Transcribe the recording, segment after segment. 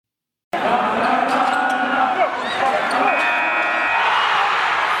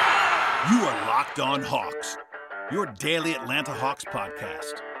Locked On Hawks, your daily Atlanta Hawks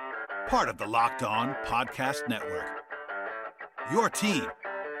podcast. Part of the Locked On Podcast Network. Your team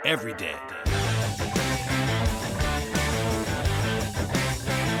every day.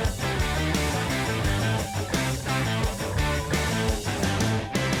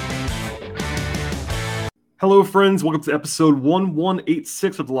 Hello, friends. Welcome to episode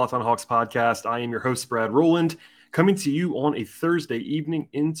 1186 of the Locked On Hawks podcast. I am your host, Brad Rowland, coming to you on a Thursday evening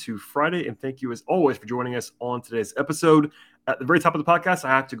into Friday. And thank you, as always, for joining us on today's episode. At the very top of the podcast, I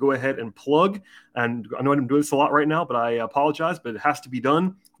have to go ahead and plug, and I know I'm doing this a lot right now, but I apologize, but it has to be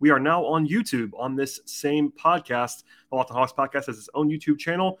done. We are now on YouTube on this same podcast. The Locked On Hawks podcast has its own YouTube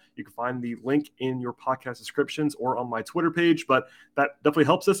channel. You can find the link in your podcast descriptions or on my Twitter page, but that definitely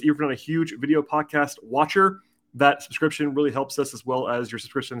helps us. Even if you're not a huge video podcast watcher, that subscription really helps us, as well as your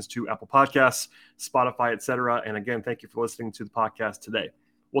subscriptions to Apple Podcasts, Spotify, etc. And again, thank you for listening to the podcast today.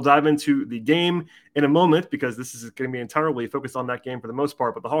 We'll dive into the game in a moment because this is going to be entirely focused on that game for the most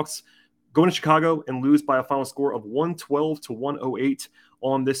part. But the Hawks go into Chicago and lose by a final score of 112-108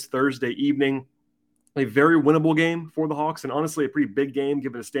 on this Thursday evening. A very winnable game for the Hawks, and honestly a pretty big game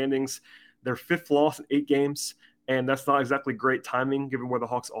given the standings. Their fifth loss in 8 games, and that's not exactly great timing given where the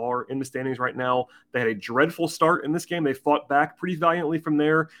Hawks are in the standings right now. They had a dreadful start in this game. They fought back pretty valiantly from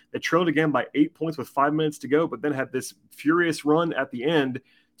there. They trailed again by 8 points with 5 minutes to go, but then had this furious run at the end.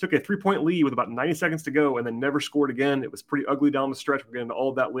 Took a 3-point lead with about 90 seconds to go and then never scored again. It was pretty ugly down the stretch. We'll get into all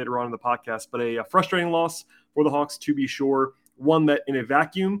of that later on in the podcast, but a frustrating loss for the Hawks, to be sure. One that in a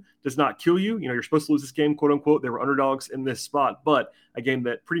vacuum does not kill you. You know, you're supposed to lose this game, quote unquote. They were underdogs in this spot, but a game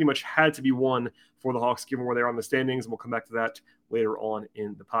that pretty much had to be won for the Hawks given where they are on the standings. And we'll come back to that later on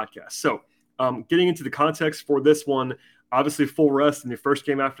in the podcast. So getting into the context for this one, obviously full rest in the first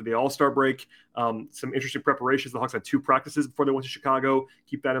game after the All-Star break. Some interesting preparations. The Hawks had 2 practices before they went to Chicago.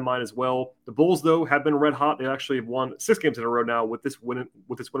 Keep that in mind as well. The Bulls, though, have been red hot. They actually have won 6 games in a row now with this win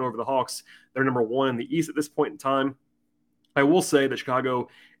over the Hawks. They're number 1 in the East at this point in time. I will say that Chicago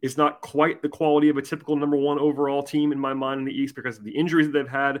is not quite the quality of a typical number 1 overall team in my mind in the East because of the injuries that they've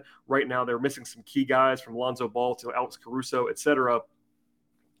had. Right now, they're missing some key guys from Lonzo Ball to Alex Caruso, etc.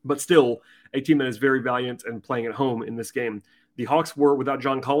 But still, a team that is very valiant and playing at home in this game. The Hawks were without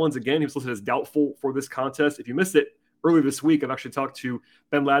John Collins. Again, he was listed as doubtful for this contest. If you missed it earlier this week, I've actually talked to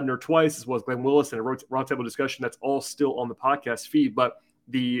Ben Ladner twice, as well as Glenn Willis, in a roundtable discussion that's all still on the podcast feed. But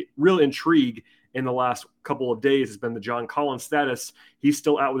the real intrigue in the last couple of days has been the John Collins status. He's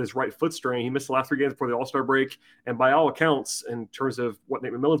still out with his right foot strain. He missed the last 3 games before the All-Star break. And by all accounts, in terms of what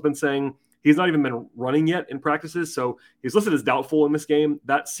Nate McMillan's been saying, he's not even been running yet in practices, so he's listed as doubtful in this game.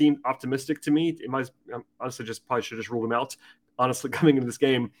 That seemed optimistic to me. It might honestly probably should have just ruled him out, honestly, coming into this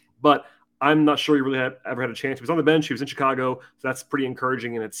game. But I'm not sure he really ever had a chance. He was on the bench. He was in Chicago, so that's pretty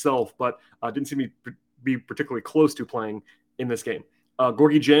encouraging in itself. But didn't seem to be particularly close to playing in this game.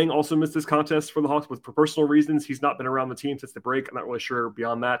 Gorgui Dieng also missed this contest for the Hawks for personal reasons. He's not been around the team since the break. I'm not really sure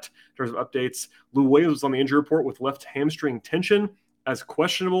beyond that in terms of updates. Lou Williams was on the injury report with left hamstring tension as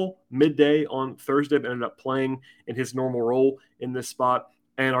questionable midday on Thursday, but ended up playing in his normal role in this spot.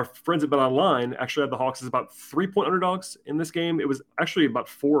 And our friends at BetOnline actually had the Hawks as about 3-point underdogs in this game. It was actually about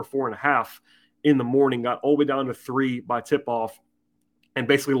 4 or 4.5 in the morning, got all the way down to 3 by tip-off, and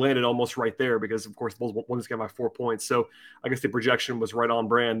basically landed almost right there because, of course, the Bulls won this game by 4 points. So I guess the projection was right on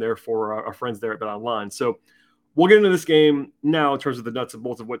brand there for our friends there at BetOnline. So we'll get into this game now in terms of the nuts and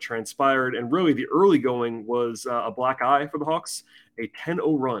bolts of what transpired. And really, the early going was a black eye for the Hawks, a 10-0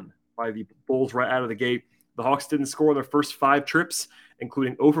 run by the Bulls right out of the gate. The Hawks didn't score on their first 5 trips,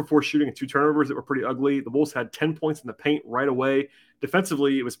 including 0 for 4 shooting and 2 turnovers that were pretty ugly. The Bulls had 10 points in the paint right away.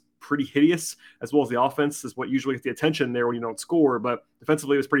 Defensively, it was pretty hideous, as well as the offense is what usually gets the attention there when you don't score. But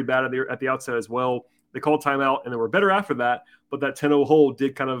defensively, it was pretty bad at the outset as well. They called timeout, and they were better after that. But that 10-0 hold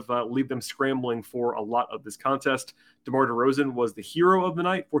did kind of leave them scrambling for a lot of this contest. DeMar DeRozan was the hero of the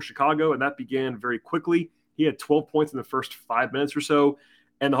night for Chicago, and that began very quickly. He had 12 points in the first 5 minutes or so.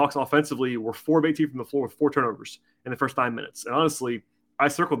 And the Hawks offensively were 4 of 18 from the floor with 4 turnovers in the first 9 minutes. And honestly, I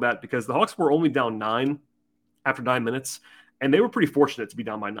circled that because the Hawks were only down 9 after 9 minutes. And they were pretty fortunate to be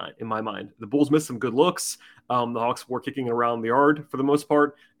down by 9, in my mind. The Bulls missed some good looks. The Hawks were kicking around the yard for the most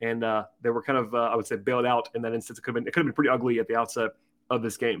part. And they were kind of, I would say, bailed out in that instance. It could have been pretty ugly at the outset of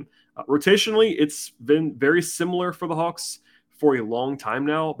this game. Rotationally, it's been very similar for the Hawks for a long time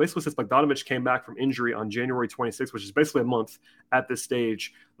now. Basically, since Bogdanovich came back from injury on January 26th, which is basically a month at this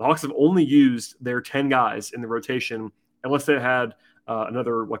stage, the Hawks have only used their 10 guys in the rotation unless they had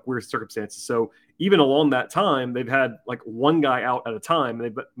another weird circumstances. So even along that time, they've had one guy out at a time, and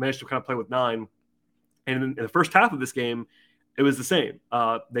they've managed to kind of play with 9. And in the first half of this game, it was the same.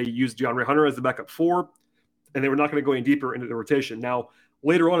 They used DeAndre Hunter as the backup 4, and they were not going to go any deeper into the rotation. Now,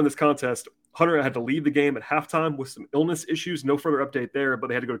 later on in this contest, Hunter had to leave the game at halftime with some illness issues. No further update there, but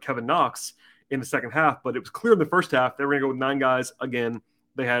they had to go to Kevin Knox in the second half. But it was clear in the first half they were going to go with 9 guys again.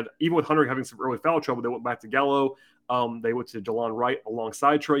 They had, even with Hunter having some early foul trouble, they went back to Gallo. They went to Delon Wright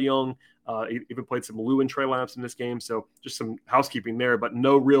alongside Trae Young. Even played some Lou and Trae lineups in this game. So just some housekeeping there, but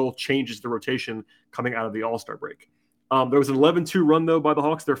no real changes to the rotation coming out of the All-Star break. There was an 11-2 run, though, by the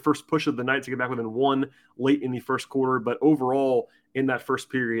Hawks, their first push of the night to get back within 1 late in the first quarter. But overall, in that first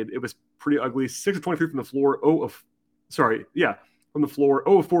period, it was pretty ugly. 6 of 23 from the floor, from the floor,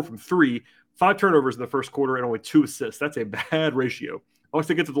 0 of 4 from 3, 5 turnovers in the first quarter, and only 2 assists. That's a bad ratio. Hawks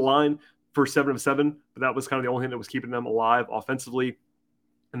did get to the line for 7 of 7, but that was kind of the only thing that was keeping them alive offensively.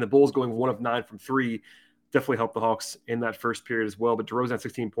 And the Bulls going 1 of 9 from 3 definitely helped the Hawks in that first period as well. But DeRozan had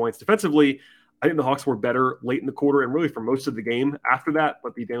 16 points. Defensively, I think the Hawks were better late in the quarter and really for most of the game after that,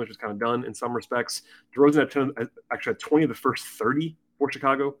 but the damage was kind of done in some respects. DeRozan had 20 of the first 30 for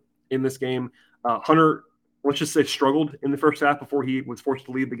Chicago in this game. Hunter, let's just say, struggled in the first half before he was forced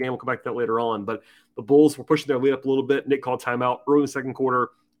to leave the game. We'll come back to that later on. But the Bulls were pushing their lead up a little bit. Nick called timeout early in the second quarter.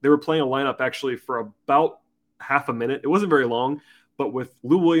 They were playing a lineup actually for about half a minute. It wasn't very long, but with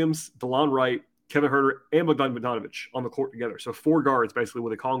Lou Williams, Delon Wright, Kevin Huerter, and Bogdan Bogdanovic on the court together. So 4 guards basically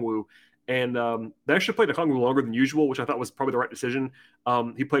with Okongwu. And they actually played Okongwu longer than usual, which I thought was probably the right decision.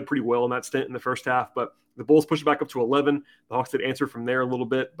 He played pretty well in that stint in the first half, but the Bulls pushed it back up to 11. The Hawks did answer from there a little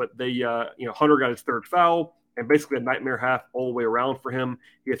bit, but they, Hunter got his 3rd foul, and basically a nightmare half all the way around for him.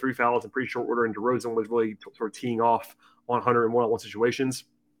 He had 3 fouls in pretty short order, and DeRozan was really sort of teeing off on Hunter in one-on-one situations.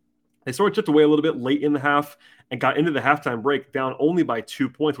 They sort of chipped away a little bit late in the half and got into the halftime break down only by 2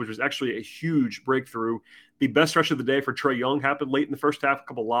 points, which was actually a huge breakthrough. The best stretch of the day for Trae Young happened late in the first half. A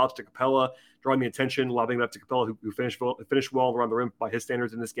couple lobs to Capella, drawing the attention, lobbing it up to Capella, who finished well around the rim by his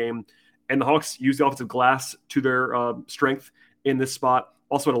standards in this game. And the Hawks used the offensive glass to their strength in this spot.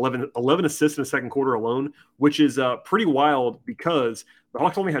 Also had 11 assists in the second quarter alone, which is pretty wild because the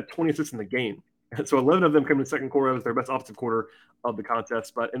Hawks only had 20 assists in the game. So 11 of them came in the second quarter. That was their best offensive quarter of the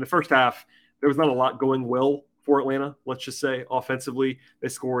contest. But in the first half, there was not a lot going well for Atlanta, let's just say. Offensively, they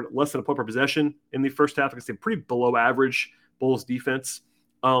scored less than a point per possession in the first half against a pretty below average Bulls defense.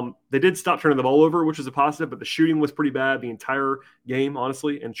 They did stop turning the ball over, which was a positive, but the shooting was pretty bad the entire game,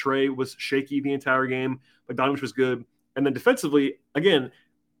 honestly. And Trae was shaky the entire game. Bogdanovic was good. And then defensively, again,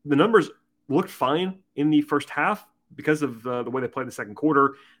 the numbers looked fine in the first half because of the way they played the second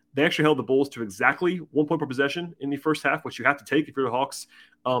quarter. They actually held the Bulls to exactly 1 point per possession in the first half, which you have to take if you're the Hawks.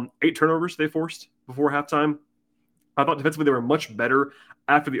 8 turnovers they forced before halftime. I thought defensively they were much better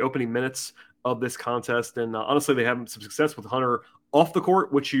after the opening minutes of this contest. And honestly, they had some success with Hunter off the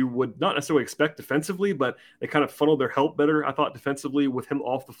court, which you would not necessarily expect defensively, but they kind of funneled their help better, I thought, defensively with him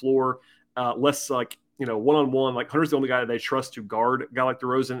off the floor. Less like, one-on-one. Like Hunter's the only guy that they trust to guard a guy like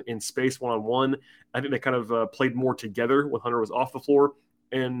DeRozan in space one-on-one. I think they kind of played more together when Hunter was off the floor.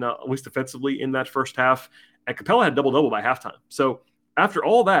 And at least defensively in that first half. And Capella had double-double by halftime. So after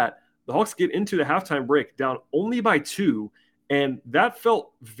all that, the Hawks get into the halftime break down only by 2, and that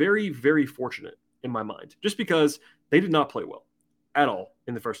felt very, very fortunate in my mind, just because they did not play well at all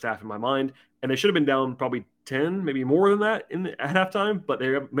in the first half in my mind, and they should have been down probably 10, maybe more than that at halftime, but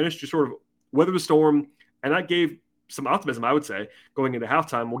they managed to sort of weather the storm, and that gave some optimism, I would say, going into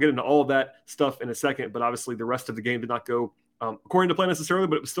halftime. We'll get into all of that stuff in a second, but obviously the rest of the game did not go according to plan necessarily,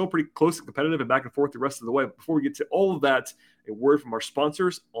 but it was still pretty close and competitive and back and forth the rest of the way. But before we get to all of that, a word from our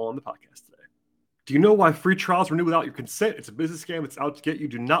sponsors on the podcast today. Do you know why free trials renew without your consent? It's a business scam that's out to get you.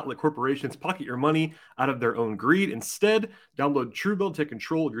 Do not let corporations pocket your money out of their own greed. Instead, download Truebill to take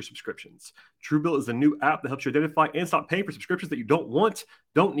control of your subscriptions. Truebill is a new app that helps you identify and stop paying for subscriptions that you don't want,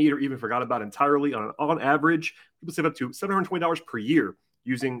 don't need, or even forgot about entirely. On average, people save up to $720 per year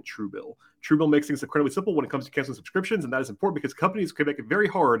using Truebill. Truebill makes things incredibly simple when it comes to canceling subscriptions, and that is important because companies can make it very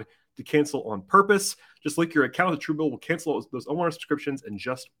hard to cancel on purpose. Just link your account to Truebill will cancel those unwanted subscriptions in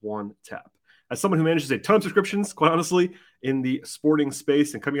just one tap. As someone who manages a ton of subscriptions, quite honestly, in the sporting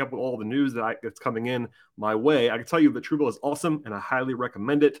space and coming up with all the news that's coming in my way, I can tell you that Truebill is awesome, and I highly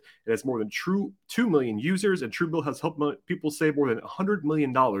recommend it. It has more than 2 million users, and Truebill has helped people save more than $100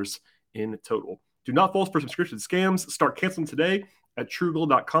 million in total. Do not fall for subscription scams. Start canceling today at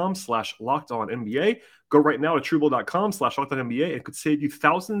Truebill.com/LockedOnNBA. Go right now to Truebill.com/LockedOnNBA and it could save you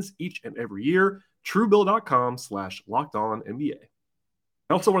thousands each and every year. Truebill.com/LockedOnNBA.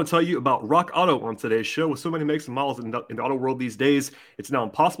 I also want to tell you about Rock Auto on today's show. With so many makes and models in the auto world these days, it's now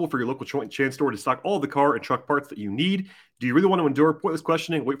impossible for your local chain store to stock all the car and truck parts that you need. Do you really want to endure pointless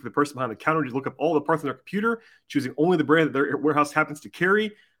questioning, wait for the person behind the counter to look up all the parts on their computer, choosing only the brand that their warehouse happens to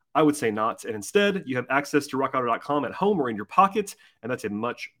carry? I would say not. And instead, you have access to rockauto.com at home or in your pocket, and that's a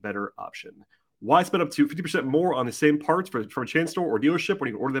much better option. Why spend up to 50% more on the same parts from a chain store or dealership when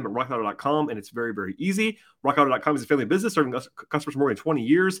you can order them at rockauto.com? And it's very, very easy. Rockauto.com is a family business serving customers for more than 20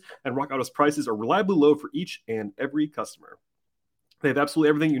 years, and Rock Auto's prices are reliably low for each and every customer. They have absolutely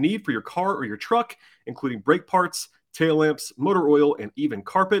everything you need for your car or your truck, including brake parts, tail lamps, motor oil, and even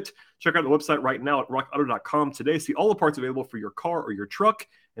carpet. Check out the website right now at rockauto.com today. See all the parts available for your car or your truck.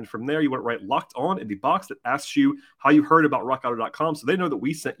 And from there, you want to write Locked On in the box that asks you how you heard about rockauto.com so they know that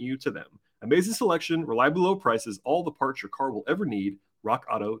we sent you to them. Amazing selection, reliably low prices, all the parts your car will ever need,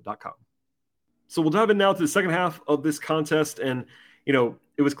 rockauto.com. So we'll dive in now to the second half of this contest. And,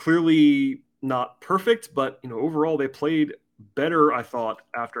 it was clearly not perfect, but, overall they played better, I thought,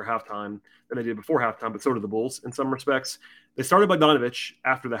 after halftime than they did before halftime, but so did the Bulls in some respects. They started Bogdanović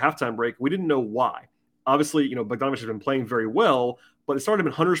after the halftime break. We didn't know why. Obviously, Bogdanović has been playing very well, but it started him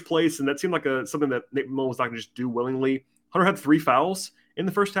in Hunter's place, and that seemed like something that Nate McMillan was not going to just do willingly. Hunter had 3 fouls in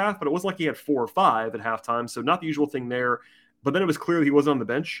the first half, but it wasn't like he had 4 or 5 at halftime, so not the usual thing there. But then it was clear that he wasn't on the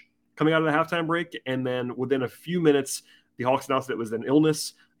bench coming out of the halftime break, and then within a few minutes, the Hawks announced that it was an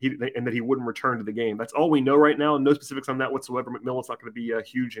illness and that he wouldn't return to the game. That's all we know right now, and no specifics on that whatsoever. McMillan's not going to be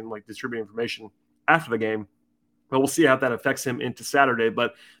huge in distributing information after the game, but we'll see how that affects him into Saturday.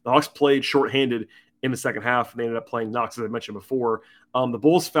 But the Hawks played shorthanded in the second half, and they ended up playing Knox, as I mentioned before. The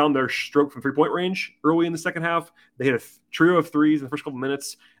Bulls found their stroke from three-point range early in the second half. They hit a trio of threes in the first couple of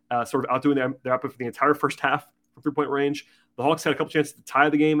minutes, sort of outdoing their output for the entire first half from three-point range. The Hawks had a couple chances to tie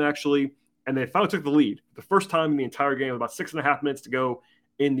the game, actually, and they finally took the lead. The first time in the entire game, with about 6.5 minutes to go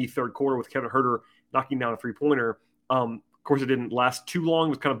in the third quarter, with Kevin Huerter knocking down a three-pointer. Of course, it didn't last too long. It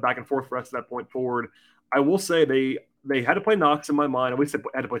was kind of back and forth for us at that point forward. I will say they had to play Knox in my mind. At least they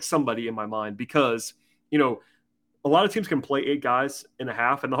had to play somebody in my mind because, a lot of teams can play 8 guys in a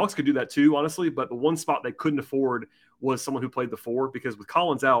half, and the Hawks could do that too, honestly. But the one spot they couldn't afford was someone who played the 4, because with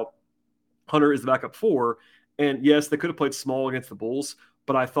Collins out, Hunter is the backup 4. And yes, they could have played small against the Bulls,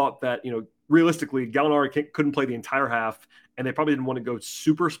 but I thought that, realistically, Gallinari couldn't play the entire half, and they probably didn't want to go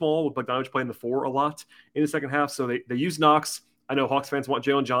super small with Bogdanović playing the 4 a lot in the second half. So they used Knox. I know Hawks fans want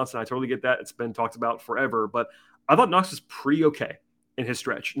Jalen Johnson. I totally get that. It's been talked about forever, but I thought Knox was pretty okay in his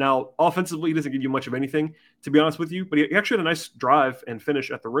stretch. Now, offensively, he doesn't give you much of anything, to be honest with you, but he actually had a nice drive and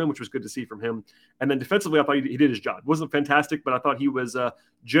finish at the rim, which was good to see from him. And then defensively, I thought he did his job. It wasn't fantastic, but I thought he was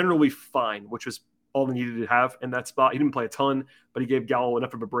generally fine, which was all they needed to have in that spot. He didn't play a ton, but he gave Gallo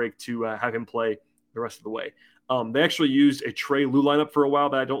enough of a break to have him play the rest of the way. They actually used a Trey Lue lineup for a while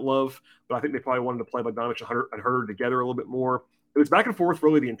that I don't love, but I think they probably wanted to play Bogdanović and Huerter together a little bit more. It was back and forth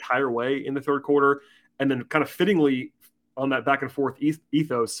really the entire way in the third quarter, and then kind of fittingly on that back and forth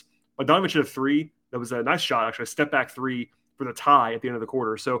ethos, Bogdanović hit a 3. That was a nice shot, actually, a step back 3 for the tie at the end of the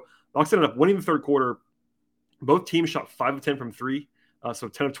quarter. So the Hawks ended up winning the third quarter. Both teams shot 5 of 10 from 3, so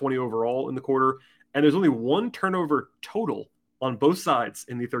 10 of 20 overall in the quarter. And there's only 1 turnover total on both sides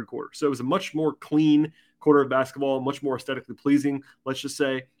in the third quarter. So it was a much more clean quarter of basketball, much more aesthetically pleasing, let's just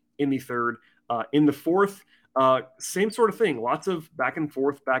say, in the third. In the fourth, same sort of thing. Lots of back and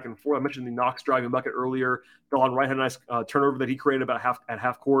forth. I mentioned the Knox driving bucket earlier. Delon Wright had a nice turnover that he created at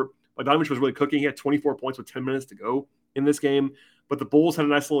half court. Bogdanović was really cooking. He had 24 points with 10 minutes to go in this game. But the Bulls had a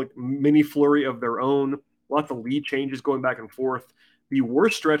nice little mini flurry of their own. Lots of lead changes going back and forth. The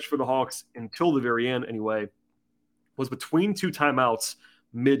worst stretch for the Hawks until the very end, anyway, was between 2 timeouts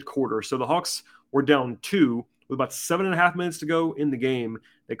mid-quarter. So the Hawks were down 2 with about 7.5 minutes to go in the game.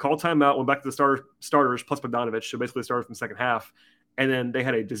 They called timeout, went back to the starters plus Bogdanović, so basically started from the second half. And then they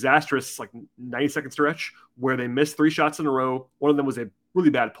had a disastrous 90-second stretch where they missed 3 shots in a row. One of them was a really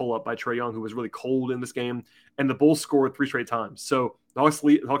bad pull-up by Trae Young, who was really cold in this game. And the Bulls scored 3 straight times. So the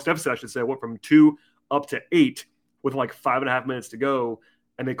Hawks deficit, I should say, went from 2 up to 8 with 5.5 minutes to go.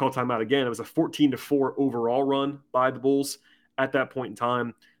 And they called timeout again. It was a 14-4 overall run by the Bulls at that point in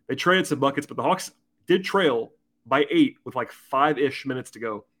time. They traded some buckets, but the Hawks did trail by 8 with 5-ish minutes to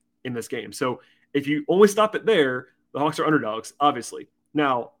go in this game. So if you only stop it there, the Hawks are underdogs, obviously.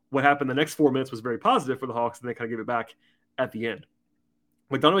 Now, what happened the next 4 minutes was very positive for the Hawks, and they kind of gave it back at the end.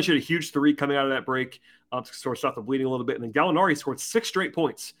 Bogdanović had a huge 3 coming out of that break to sort of stop the bleeding a little bit, and then Gallinari scored 6 straight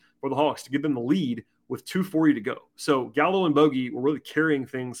points for the Hawks to give them the lead with 2:40 to go. So Gallo and Bogey were really carrying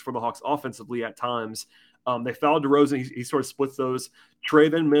things for the Hawks offensively at times. They fouled DeRozan. He sort of splits those. Trey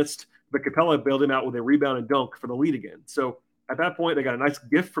then missed, but Capella bailed him out with a rebound and dunk for the lead again. So at that point, they got a nice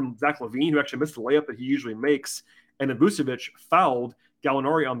gift from Zach LaVine, who actually missed the layup that he usually makes. And then Vucevic fouled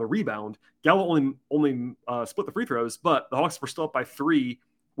Gallinari on the rebound. Gallo only split the free throws, but the Hawks were still up by 3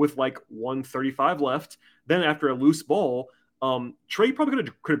 with like 1:35 left. Then after a loose ball, Trey probably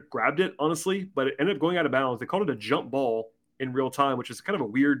could have grabbed it, honestly, but it ended up going out of bounds. They called it a jump ball in real time, which is kind of a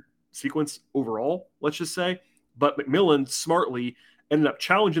weird sequence overall, let's just say. But McMillan smartly ended up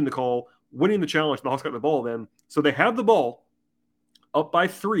challenging the call, winning the challenge, and the Hawks got the ball then. So they have the ball up by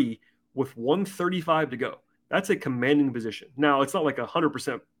 3 with 1:35 to go. That's a commanding position. Now, it's not like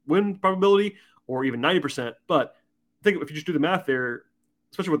 100% win probability or even 90%, but I think if you just do the math there,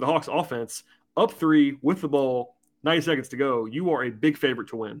 especially with the Hawks offense, up 3 with the ball, 90 seconds to go, you are a big favorite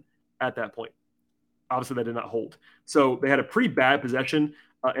to win at that point. Obviously, that did not hold. So they had a pretty bad possession,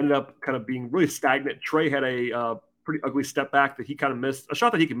 ended up kind of being really stagnant. Trey had a pretty ugly step back that he kind of missed, a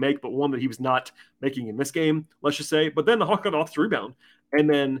shot that he could make, but one that he was not making in this game, let's just say. But then the Hawks got off the rebound. And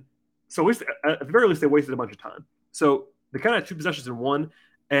then, so at the very least, they wasted a bunch of time. So they kind of had 2 possessions in one.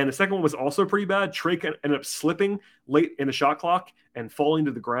 And the second one was also pretty bad. Trey ended up slipping late in the shot clock and falling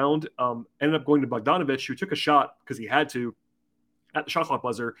to the ground. Ended up going to Bogdanovich, who took a shot because he had to at the shot clock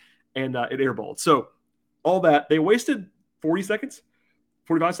buzzer, and it airballed. So all that, they wasted 45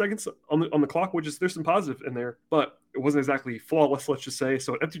 seconds on the clock, which is, there's some positive in there, but it wasn't exactly flawless, let's just say.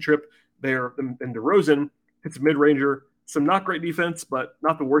 So an empty trip there, and DeRozan hits a mid-ranger. Some not great defense, but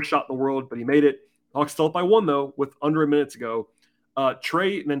not the worst shot in the world, but he made it. Hawks still up by 1, though, with under a minute to go.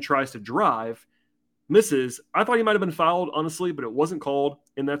 Trey then tries to drive, misses. I thought he might have been fouled, honestly, but it wasn't called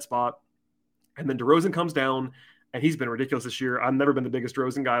in that spot. And then DeRozan comes down, and he's been ridiculous this year. I've never been the biggest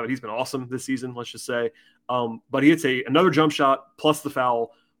DeRozan guy, but he's been awesome this season, let's just say. But he hits another jump shot plus the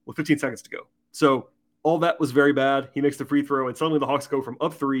foul with 15 seconds to go. So all that was very bad. He makes the free throw, and suddenly the Hawks go from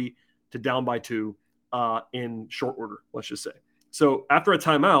up 3 to down by 2 in short order, let's just say. So after a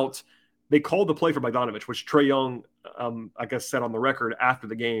timeout, they called the play for Bogdanovich, which Trae Young, I guess, said on the record after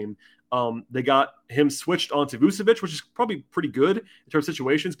the game. They got him switched onto Vucevic, which is probably pretty good in terms of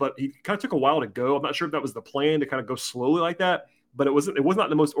situations, but he kind of took a while to go. I'm not sure if that was the plan to kind of go slowly like that, but it was not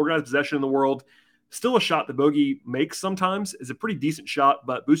the most organized possession in the world. Still a shot that Bogey makes sometimes is a pretty decent shot,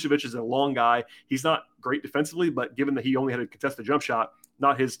 but Vucevic is a long guy. He's not great defensively, but given that he only had to contest the jump shot,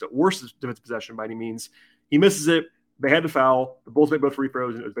 not his worst defensive possession by any means, he misses it. They had to foul. The Bulls made both free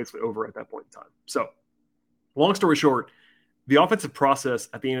throws, and it was basically over at that point in time. So, long story short, the offensive process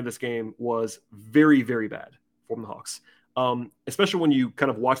at the end of this game was very, very bad from the Hawks, especially when you kind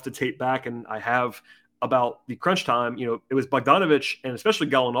of watch the tape back, and I have about the crunch time. It was Bogdanovich and especially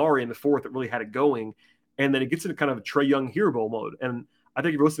Gallinari in the fourth that really had it going, and then it gets into kind of a Trae Young hero ball mode. And I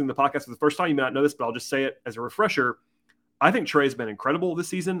think if you're listening to the podcast for the first time, you may not know this, but I'll just say it as a refresher. I think Trey's been incredible this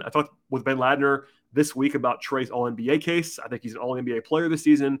season. I talked with Ben Ladner this week about Trey's All-NBA case. I think he's an All-NBA player this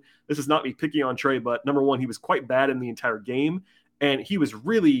season. This is not me picking on Trey, but number one, he was quite bad in the entire game, and he was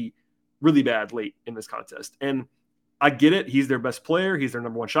really, really bad late in this contest. And I get it. He's their best player. He's their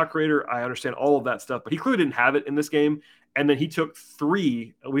number one shot creator. I understand all of that stuff, but he clearly didn't have it in this game. And then he took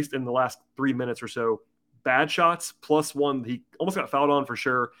 3, at least in the last 3 minutes or so, bad shots, plus one he almost got fouled on for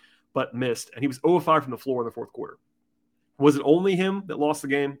sure, but missed. And he was 0 of 5 from the floor in the fourth quarter. Was it only him that lost the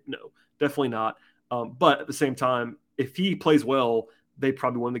game? No, definitely not. But at the same time, if he plays well, they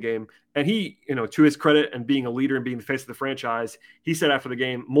probably win the game. And he, to his credit and being a leader and being the face of the franchise, he said after the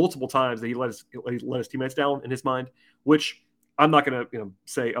game multiple times that he let his teammates down in his mind, which I'm not going to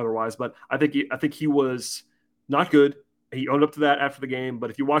say otherwise. But I think he was not good. He owned up to that after the game.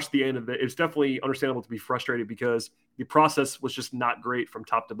 But if you watch the end of it, it's definitely understandable to be frustrated because the process was just not great from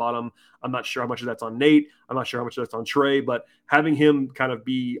top to bottom. I'm not sure how much of that's on Nate. I'm not sure how much of that's on Trey. But having him kind of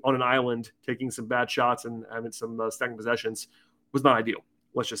be on an island, taking some bad shots and having some stacking possessions was not ideal,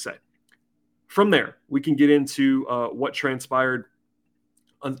 let's just say. From there, we can get into what transpired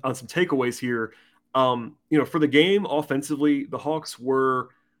on some takeaways here. For the game, offensively, the Hawks were,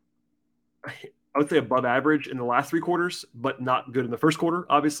 I would say, above average in the last 3 quarters, but not good in the first quarter,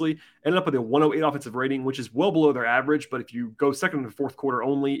 obviously. Ended up with a 108 offensive rating, which is well below their average, but if you go second and fourth quarter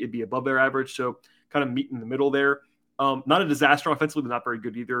only, it'd be above their average, so kind of meet in the middle there. Not a disaster offensively, but not very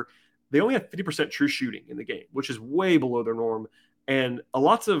good either. They only had 50% true shooting in the game, which is way below their norm, and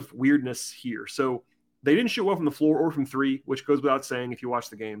lots of weirdness here. So they didn't shoot well from the floor or from 3, which goes without saying if you watch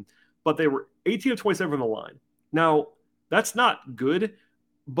the game, but they were 18 of 27 from the line. Now, that's not good,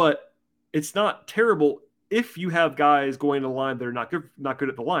 but it's not terrible if you have guys going to the line that are not good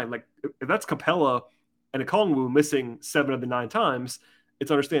at the line. Like if that's Capella and Okongwu missing 7 of the 9 times,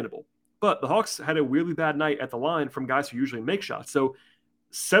 it's understandable. But the Hawks had a really bad night at the line from guys who usually make shots. So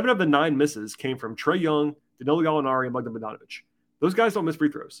 7 of the 9 misses came from Trae Young, Danilo Gallinari and Bogdan Bogdanovic. Those guys don't miss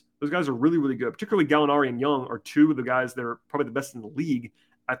free throws. Those guys are really, really good. Particularly Gallinari and Young are two of the guys that are probably the best in the league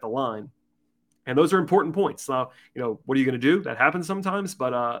at the line. And those are important points. Now, what are you going to do? That happens sometimes,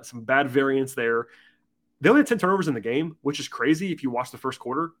 but some bad variance there. They only had 10 turnovers in the game, which is crazy if you watch the first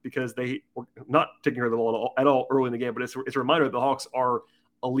quarter, because they were not taking care of the ball at all early in the game. But it's a reminder that the Hawks are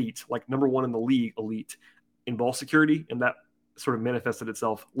elite, like number one in the league, elite in ball security. And that sort of manifested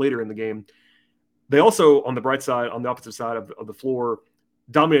itself later in the game. They also, on the bright side, on the opposite side of the floor,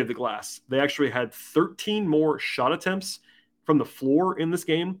 dominated the glass. They actually had 13 more shot attempts from the floor in this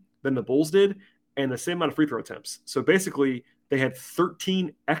game than the Bulls did, and the same amount of free throw attempts. So basically, they had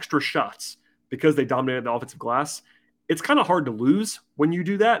 13 extra shots because they dominated the offensive glass. It's kind of hard to lose when you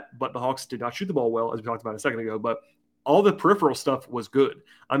do that, but the Hawks did not shoot the ball well, as we talked about a second ago, but all the peripheral stuff was good.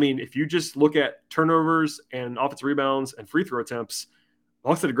 I mean, if you just look at turnovers and offensive rebounds and free throw attempts, the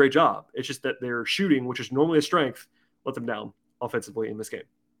Hawks did a great job. It's just that their shooting, which is normally a strength, let them down offensively in this game.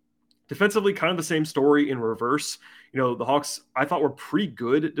 Defensively, kind of the same story in reverse. The Hawks, I thought, were pretty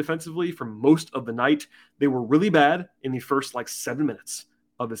good defensively for most of the night. They were really bad in the first 7 minutes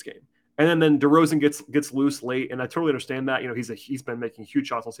of this game. And then DeRozan gets loose late, and I totally understand that. He's been making huge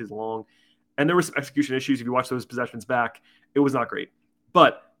shots all season long. And there were some execution issues. If you watch those possessions back, it was not great.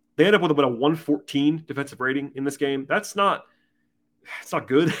 But they ended up with about a 114 defensive rating in this game. It's not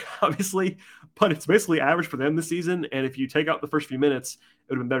good, obviously, but it's basically average for them this season. And if you take out the first few minutes,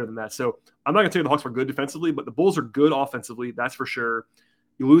 it would have been better than that. So I'm not going to tell you the Hawks were good defensively, but the Bulls are good offensively. That's for sure.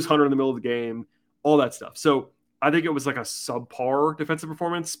 You lose Hunter in the middle of the game, all that stuff. So I think it was like a subpar defensive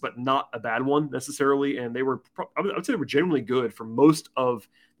performance, but not a bad one necessarily. And I would say they were genuinely good for most of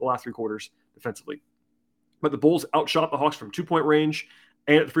the last three quarters defensively. But the Bulls outshot the Hawks from 2-point range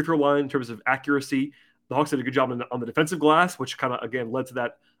and at the free throw line in terms of accuracy. The Hawks did a good job on the defensive glass, which kind of, again, led to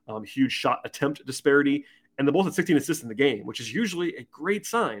that huge shot attempt disparity. And the Bulls had 16 assists in the game, which is usually a great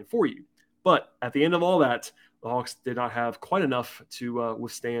sign for you. But at the end of all that, the Hawks did not have quite enough to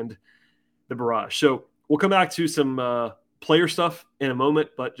withstand the barrage. So we'll come back to some player stuff in a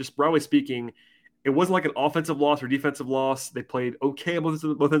moment, but just broadly speaking, it wasn't like an offensive loss or defensive loss. They played okay on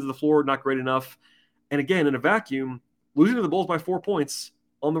both ends of the floor, not great enough. And again, in a vacuum, losing to the Bulls by 4 points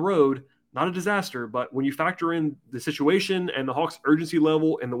on the road, not a disaster, but when you factor in the situation and the Hawks' urgency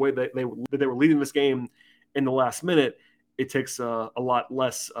level and the way that they were leading this game in the last minute, it takes a lot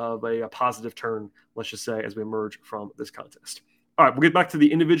less of a positive turn, let's just say, as we emerge from this contest. All right, we'll get back to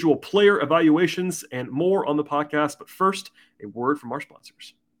the individual player evaluations and more on the podcast, but first, a word from our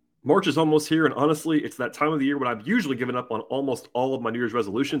sponsors. March is almost here, and honestly, it's that time of the year when I've usually given up on almost all of my New Year's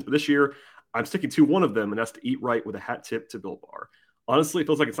resolutions, but this year, I'm sticking to one of them, and that's to eat right with a hat tip to Built Bar. Honestly, it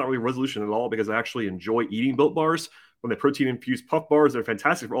feels like it's not really a resolution at all because I actually enjoy eating Built Bars. When they protein-infused puff bars, they're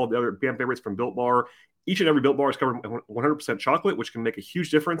fantastic for all the other fan favorites from Built Bar. Each and every Built Bar is covered in 100% chocolate, which can make a huge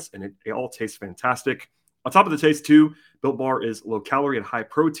difference, and it all tastes fantastic. On top of the taste, too, Built Bar is low-calorie and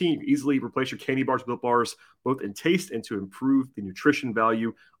high-protein. You can easily replace your candy bars with Built Bars, both in taste and to improve the nutrition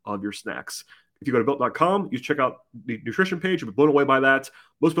value of your snacks. If you go to Built.com, you check out the nutrition page. You'll be blown away by that.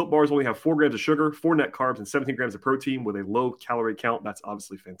 Most Built Bars only have 4 grams of sugar, 4 net carbs, and 17 grams of protein with a low calorie count. That's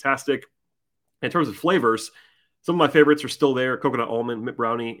obviously fantastic. In terms of flavors, some of my favorites are still there: coconut almond, mint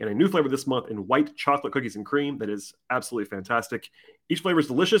brownie, and a new flavor this month in white chocolate cookies and cream that is absolutely fantastic. Each flavor is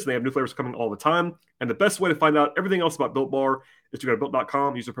delicious, and they have new flavors coming all the time. And the best way to find out everything else about Built Bar is to go to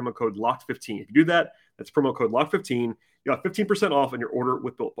Built.com, use the promo code LOCKED15. If you do that, that's promo code LOCKED15. You got 15% off on your order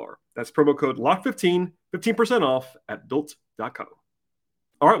with Built Bar. That's promo code LOCKED15, 15% off at Built.com.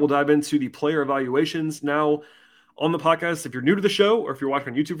 All right, we'll dive into the player evaluations now on the podcast. If you're new to the show or if you're watching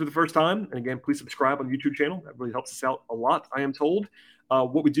on YouTube for the first time, and again, please subscribe on the YouTube channel. That really helps us out a lot, I am told.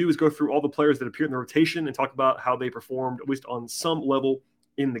 What we do is go through all the players that appear in the rotation and talk about how they performed, at least on some level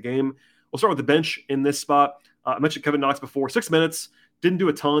in the game. We'll start with the bench in this spot. I mentioned Kevin Knox before. 6 minutes. Didn't do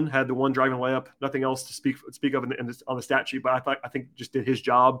a ton. Had the one driving layup. Nothing else to speak of on the stat sheet, but I think just did his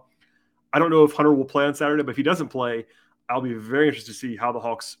job. I don't know if Hunter will play on Saturday, but if he doesn't play, I'll be very interested to see how the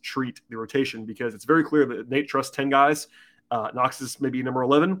Hawks treat the rotation because it's very clear that Nate trusts 10 guys. Knox is maybe number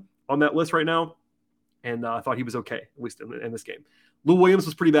 11 on that list right now, and I thought he was okay, at least in this game. Lou Williams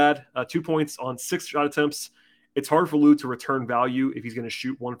was pretty bad. 2 points on 6 shot attempts. It's hard for Lou to return value if he's going to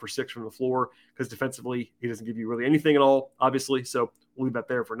shoot 1 for 6 from the floor because defensively he doesn't give you really anything at all, obviously. So we'll leave that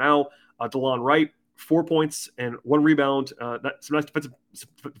there for now. DeLon Wright, 4 points and 1 rebound. Some nice defensive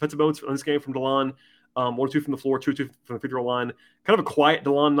moments in this game from DeLon. 1 or 2 from the floor, 2 or 2 from the free throw line. Kind of a quiet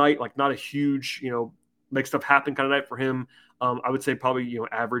DeLon night, like not a huge, make stuff happen kind of night for him. I would say probably,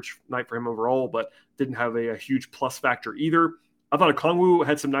 average night for him overall, but didn't have a huge plus factor either. I thought Okongwu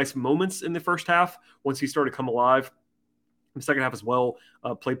had some nice moments in the first half once he started to come alive. In the second half as well,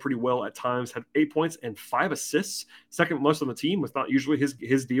 played pretty well at times, had 8 points and 5 assists. Second most on the team was not usually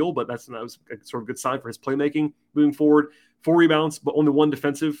his deal, but that was a sort of good sign for his playmaking moving forward. 4 rebounds, but only 1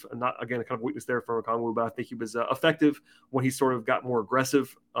 defensive. And not, again, a kind of weakness there for Okongwu, but I think he was effective when he sort of got more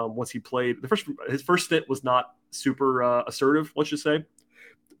aggressive once he played. His first stint was not super assertive, let's just say,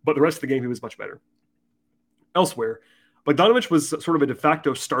 but the rest of the game he was much better. Elsewhere, Bogdanović was sort of a de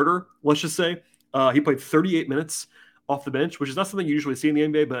facto starter, let's just say. He played 38 minutes off the bench, which is not something you usually see in the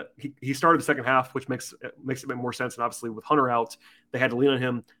NBA, but he started the second half, which makes it a bit more sense. And obviously with Hunter out, they had to lean on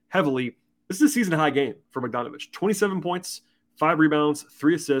him heavily. This is a season high game for Bogdanović. 27 points, 5 rebounds,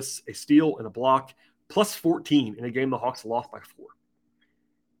 3 assists, a steal, and a block, plus 14 in a game the Hawks lost by 4.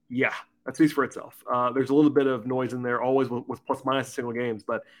 Yeah, that speaks for itself. There's a little bit of noise in there, always with plus minus in single games,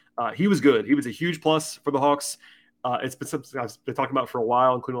 but he was good. He was a huge plus for the Hawks. It's been something I've been talking about for a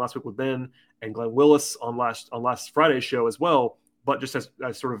while, including last week with Ben and Glenn Willis on last Friday's show as well. But just as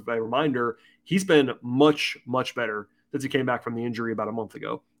sort of a reminder, he's been much, much better since he came back from the injury about a month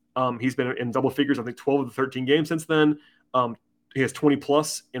ago. He's been in double figures, I think 12 of the 13 games since then. He has 20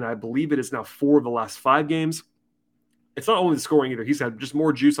 plus, and I believe it is now 4 of the last 5 games. It's not only the scoring either. He's had just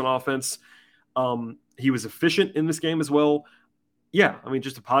more juice on offense. He was efficient in this game as well. Yeah, I mean,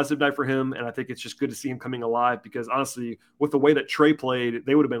 just a positive night for him, and I think it's just good to see him coming alive because, honestly, with the way that Trey played,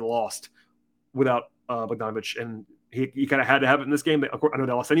 they would have been lost without Bogdanović, and he kind of had to have it in this game. Of course, I know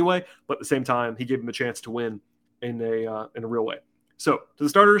they lost anyway, but at the same time, he gave him a chance to win in a real way. So, to the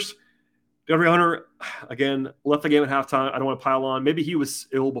starters, DeAndre Hunter, again, left the game at halftime. I don't want to pile on. Maybe he was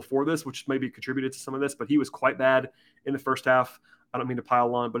ill before this, which maybe contributed to some of this, but he was quite bad in the first half. I don't mean to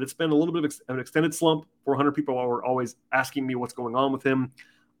pile on, but it's been a little bit of an extended slump for Hunter. People are always asking me what's going on with him.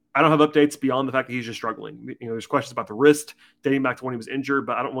 I don't have updates beyond the fact that he's just struggling. There's questions about the wrist dating back to when he was injured,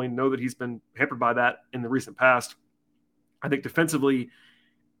 but I don't really know that he's been hampered by that in the recent past. I think defensively,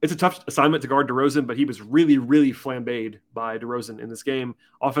 it's a tough assignment to guard DeRozan, but he was really, really flambéed by DeRozan in this game.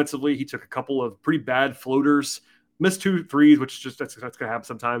 Offensively, he took a couple of pretty bad floaters, missed 2 threes, which just that's going to happen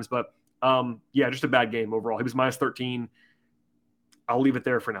sometimes. But just a bad game overall. He was minus 13. I'll leave it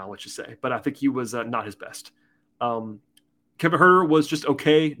there for now, let's just say. But I think he was not his best. Kevin Huerter was just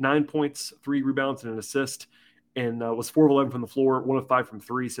okay. 9 points, 3 rebounds, and an assist, and was 4 of 11 from the floor, 1 of 5 from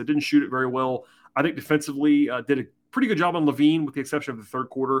 3. So didn't shoot it very well. I think defensively did a pretty good job on LaVine with the exception of the third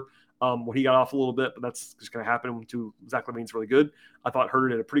quarter when he got off a little bit, but that's just going to happen to Zach LaVine's really good. I thought Huerter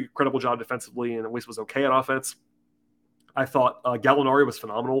did a pretty credible job defensively and at least was okay at offense. I thought Gallinari was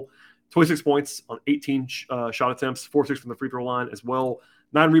phenomenal. 26 points on 18 shot attempts, 4-6 from the free throw line as well.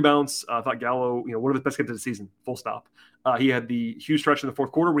 9 rebounds. I thought Gallo, one of his best games of the season, full stop. He had the huge stretch in the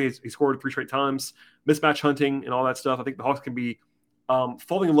fourth quarter when he scored 3 straight times, mismatch hunting and all that stuff. I think the Hawks can be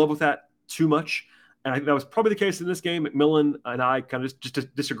falling in love with that too much. And I think that was probably the case in this game. McMillan and I kind of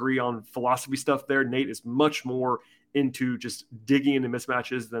just disagree on philosophy stuff there. Nate is much more into just digging into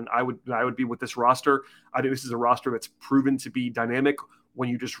mismatches than I would be with this roster. I think this is a roster that's proven to be dynamic when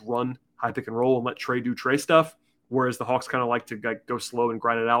you just run high pick and roll and let Trey do Trey stuff, whereas the Hawks kind of like to go slow and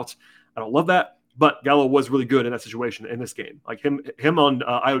grind it out. I don't love that, but Gallo was really good in that situation in this game. Like him on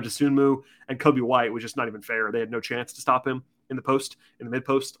Ayo Dosunmu and Kobe White was just not even fair. They had no chance to stop him in the post, in the mid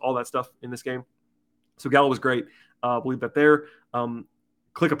post, all that stuff in this game. So Gallo was great. Believe that there. Clint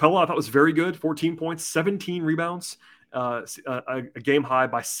Capella I thought was very good. 14 points, 17 rebounds. A game high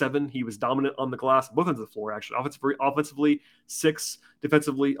by 7. He was dominant on the glass, both ends of the floor, actually. Offensively, 6.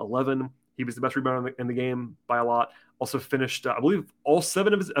 Defensively, 11. He was the best rebounder in the game by a lot. Also finished, I believe, all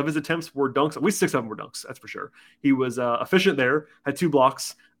 7 of his attempts were dunks. At least 6 of them were dunks, that's for sure. He was efficient there, had 2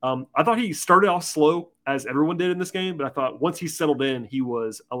 blocks. I thought he started off slow, as everyone did in this game, but I thought once he settled in, he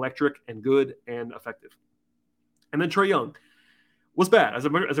was electric and good and effective. And then Trae Young was bad. As I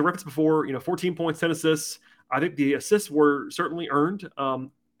referenced before, 14 points, 10 assists. I think the assists were certainly earned.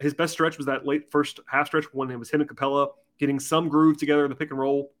 His best stretch was that late first half stretch when it was him and Capella getting some groove together in the pick and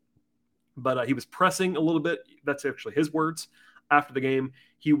roll. But he was pressing a little bit. That's actually his words. After the game,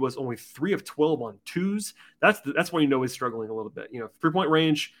 he was only 3 of 12 on 2s. That's when he's struggling a little bit. 3-point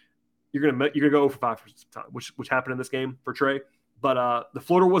range, you're gonna go 0 for 5 for some time, which happened in this game for Trey. But the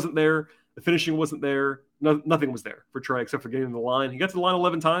floater wasn't there. The finishing wasn't there. Nothing was there for Trey except for getting to the line. He got to the line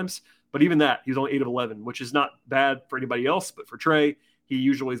 11 times, but even that, he was only 8 of 11, which is not bad for anybody else. But for Trey, he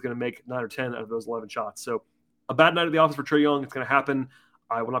usually is going to make 9 or 10 out of those 11 shots. So a bad night at the office for Trae Young. It's going to happen.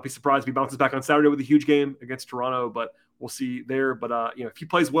 I will not be surprised if he bounces back on Saturday with a huge game against Toronto, but we'll see there. But if he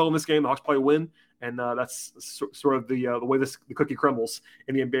plays well in this game, the Hawks probably win, and that's sort of the way the cookie crumbles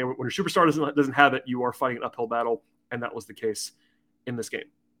in the NBA. When your superstar doesn't have it, you are fighting an uphill battle and that was the case in this game.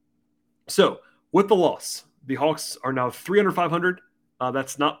 So with the loss, the Hawks are now 300-500.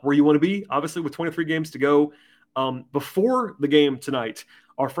 That's not where you want to be, obviously, with 23 games to go. Before the game tonight,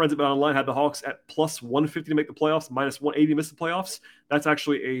 our friends at BetOnline had the Hawks at plus 150 to make the playoffs, minus 180 to miss the playoffs. That's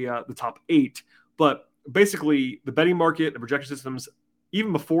actually the top 8. But basically, the betting market, the projection systems,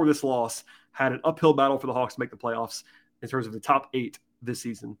 even before this loss, had an uphill battle for the Hawks to make the playoffs in terms of the top 8 this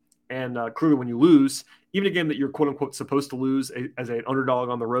season. And clearly, when you lose, even a game that you're quote-unquote supposed to lose as an underdog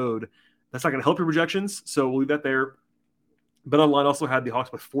on the road, that's not going to help your projections. So we'll leave that there. BetOnline also had the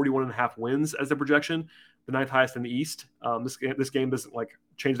Hawks with 41.5 wins as their projection, the 9th highest in the East. This game doesn't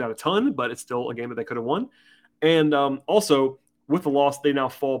change that a ton, but it's still a game that they could have won. And also, with the loss, they now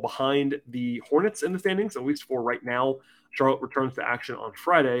fall behind the Hornets in the standings, at least for right now. Charlotte returns to action on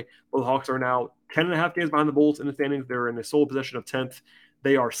Friday. Well, the Hawks are now 10.5 games behind the Bulls in the standings. They're in a sole possession of 10th.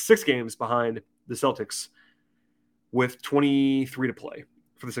 They are 6 games behind the Celtics with 23 to play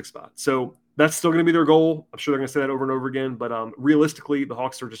for the 6th spot. So that's still going to be their goal. I'm sure they're going to say that over and over again. But realistically, the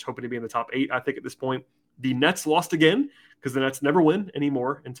Hawks are just hoping to be in the top 8, I think, at this point. The Nets lost again because the Nets never win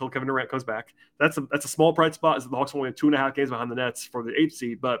anymore until Kevin Durant comes back. That's a small pride spot. Is the Hawks only 2.5 games behind the Nets for the 8th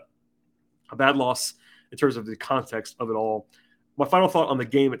seed, but a bad loss in terms of the context of it all. My final thought on the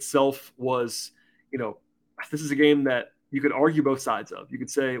game itself was, this is a game that you could argue both sides of. You could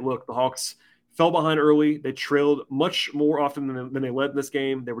say, look, the Hawks fell behind early. They trailed much more often than they led in this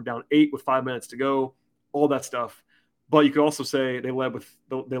game. They were down 8 with 5 minutes to go, all that stuff. But you could also say they led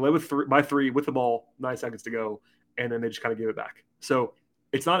by 3 with the ball, 9 seconds to go, and then they just kind of gave it back. So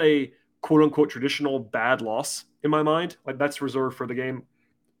it's not a quote-unquote traditional bad loss in my mind. That's reserved for the game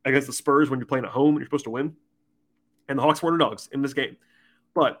against the Spurs when you're playing at home and you're supposed to win. And the Hawks were underdogs in this game.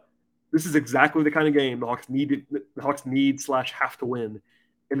 But this is exactly the kind of game the Hawks need/have to win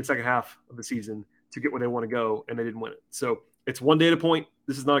in the second half of the season to get where they want to go, and they didn't win it. So it's one data point.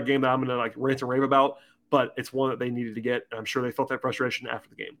 This is not a game that I'm going to rant and rave about, but it's one that they needed to get, and I'm sure they felt that frustration after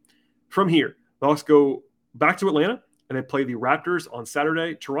the game. From here, the Hawks go back to Atlanta, and they play the Raptors on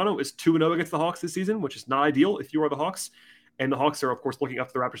Saturday. Toronto is 2-0 against the Hawks this season, which is not ideal if you are the Hawks. And the Hawks are, of course, looking up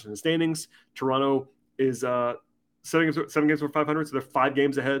to the Raptors in the standings. Toronto is 7 games over 500, so they're 5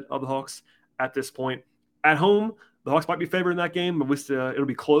 games ahead of the Hawks at this point. At home, the Hawks might be favored in that game. At least it'll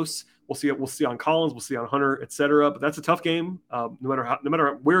be close. We'll see on Collins. We'll see on Hunter, etc. But that's a tough game, no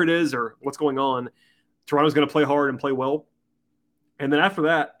matter where it is or what's going on. Toronto's going to play hard and play well. And then after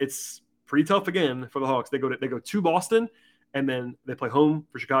that, it's pretty tough again for the Hawks. They go to Boston, and then they play home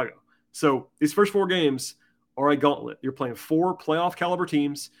for Chicago. So these first 4 games are a gauntlet. You're playing 4 playoff caliber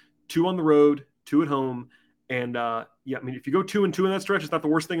teams, 2 on the road, 2 at home. And if you go 2-2 in that stretch, it's not the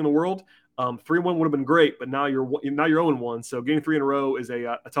worst thing in the world. 3-1 would have been great, but now you're 0-1. So getting 3 in a row is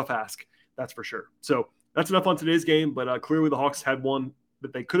a tough ask. That's for sure. So that's enough on today's game. But clearly the Hawks had one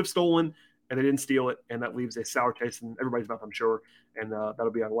that they could have stolen, and they didn't steal it. And that leaves a sour taste in everybody's mouth, I'm sure. And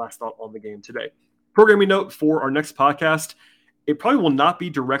that'll be our last thought on the game today. Programming note for our next podcast. It probably will not be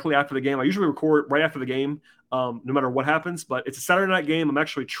directly after the game. I usually record right after the game, no matter what happens. But it's a Saturday night game. I'm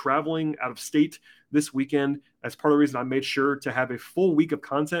actually traveling out of state this weekend. That's part of the reason I made sure to have a full week of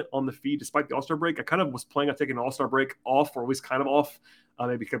content on the feed despite the All-Star break. I kind of was planning on taking an All-Star break off, or at least kind of off,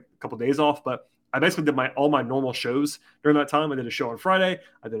 maybe a couple days off. But I basically did all my normal shows during that time. I did a show on Friday.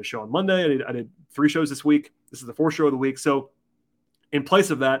 I did a show on Monday. I did 3 shows this week. This is the 4th show of the week. So in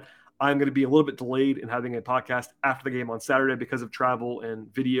place of that, I'm going to be a little bit delayed in having a podcast after the game on Saturday because of travel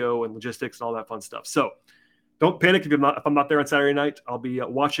and video and logistics and all that fun stuff. So don't panic if I'm not there on Saturday night. I'll be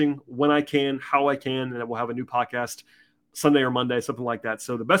watching when I can, how I can, and we'll have a new podcast Sunday or Monday, something like that.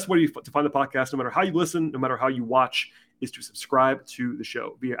 So the best way to find the podcast, no matter how you listen, no matter how you watch, is to subscribe to the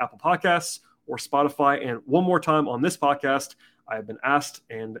show via Apple Podcasts or Spotify. And one more time on this podcast, I have been asked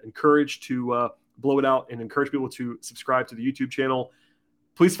and encouraged to blow it out and encourage people to subscribe to the YouTube channel.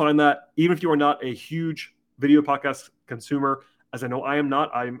 Please find that, even if you are not a huge video podcast consumer, as I know I am not.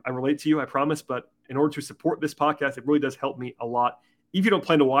 I relate to you, I promise. But in order to support this podcast, it really does help me a lot. If you don't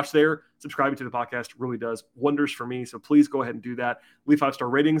plan to watch there, subscribing to the podcast really does wonders for me. So please go ahead and do that. Leave 5-star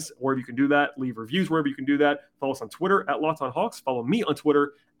ratings wherever you can do that. Leave reviews wherever you can do that. Follow us on Twitter at LockedOnHawks. Follow me on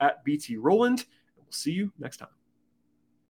Twitter at BT Rowland. And we'll see you next time.